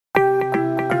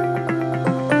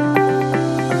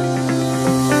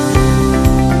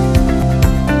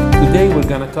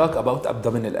gonna talk about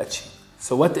abdominal etching.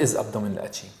 So what is abdominal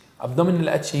etching? Abdominal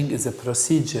etching is a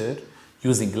procedure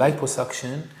using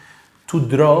liposuction to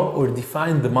draw or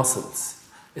define the muscles.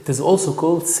 It is also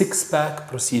called six-pack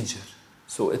procedure.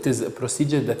 So it is a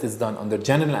procedure that is done under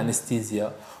general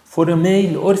anesthesia for a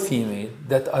male or female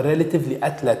that are relatively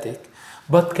athletic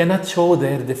but cannot show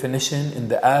their definition in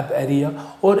the ab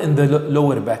area or in the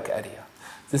lower back area.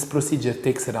 This procedure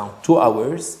takes around 2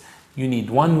 hours. You need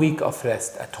 1 week of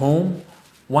rest at home,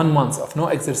 1 month of no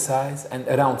exercise, and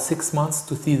around 6 months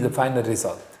to see the final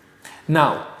result.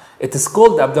 Now, it is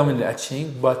called abdominal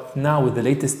etching, but now with the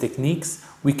latest techniques,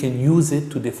 we can use it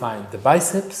to define the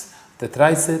biceps, the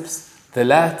triceps, the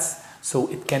lats, so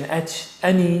it can etch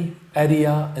any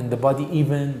area in the body,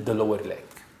 even the lower leg.